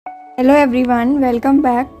Hello everyone, welcome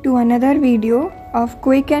back to another video of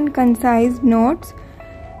quick and concise notes,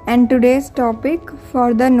 and today's topic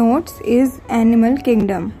for the notes is animal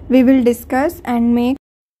kingdom. We will discuss and make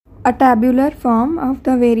a tabular form of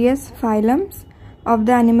the various phylums of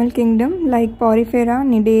the animal kingdom like Porifera,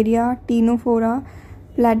 Cnidaria, Ctenophora,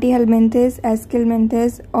 Platyhelminthes,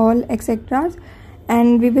 Aschelminthes, all etc.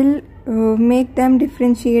 And we will make them,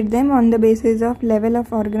 differentiate them on the basis of level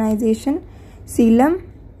of organization, coelom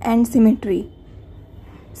and symmetry.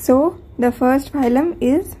 So the first phylum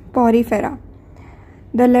is Porifera.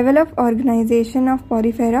 The level of organization of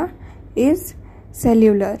Porifera is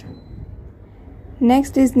cellular.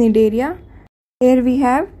 Next is Cnidaria. Here we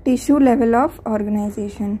have tissue level of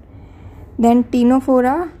organization. Then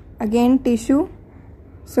Ctenophora, again tissue.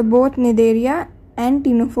 So both Cnidaria and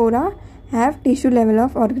Ctenophora have tissue level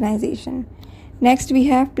of organization. Next we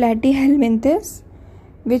have Platyhelminthes,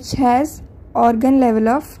 which has organ level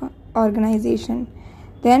of organization.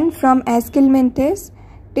 Then from Aschelminthes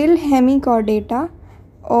till Hemichordata,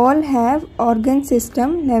 all have organ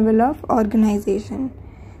system level of organization.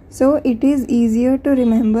 So it is easier to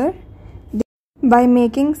remember by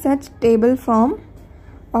making such table form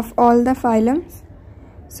of all the phylums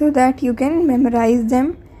so that you can memorize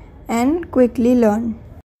them and quickly learn.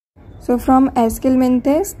 So from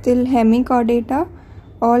Aschelminthes till Hemichordata,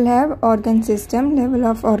 all have organ system level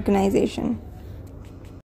of organization.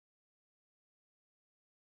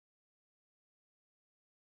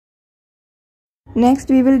 Next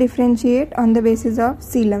we will differentiate on the basis of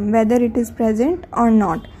coelom, whether it is present or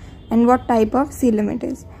not and what type of coelom it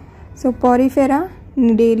is. So Porifera,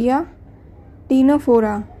 Cnidaria,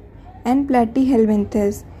 Ctenophora and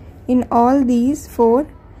Platyhelminthes, in all these four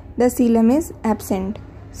the coelom is absent.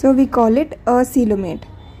 So we call it acoelomate.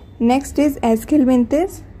 Next is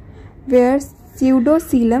Aschelminthes, where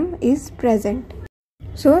pseudocoelom is present.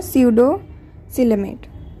 So pseudocoelomate.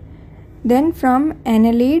 Then from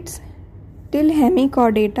annelids till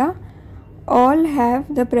Hemichordata, all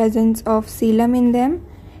have the presence of coelom in them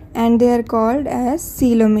and they are called as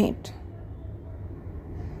coelomate.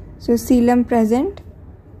 So coelom present,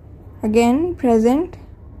 again present,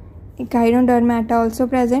 Echinodermata also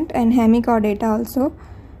present and Hemichordata also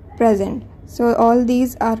present. So all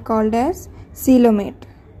these are called as coelomate.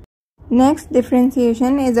 Next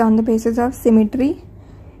differentiation is on the basis of symmetry.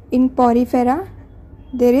 In Porifera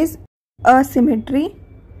there is asymmetry.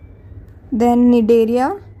 Then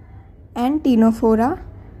Cnidaria and Ctenophora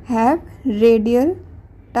have radial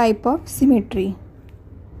type of symmetry.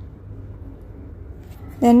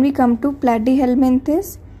 Then we come to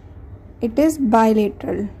Platyhelminthes. It is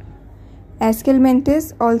bilateral.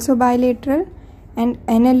 Aschelminthes also bilateral, and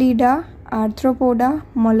Annelida, Arthropoda,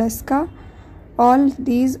 Mollusca, all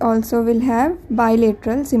these also will have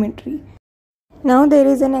bilateral symmetry. Now there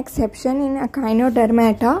is an exception in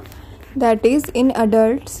Echinodermata, that is in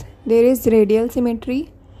adults there is radial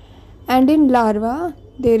symmetry, and in larva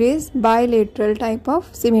there is bilateral type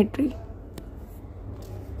of symmetry.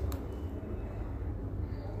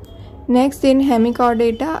 Next in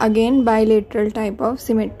Hemichordata, again bilateral type of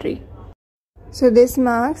symmetry. So this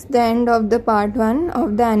marks the end of the part 1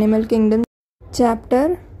 of the animal kingdom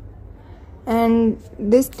chapter, and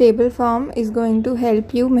this table form is going to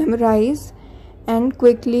help you memorize and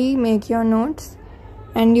quickly make your notes,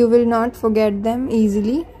 and you will not forget them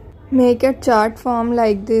easily. Make a chart form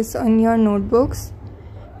like this on your notebooks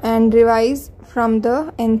and revise from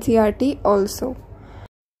the NCERT also.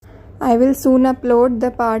 I will soon upload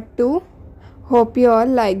the part 2. Hope you all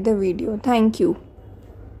like the video. Thank you.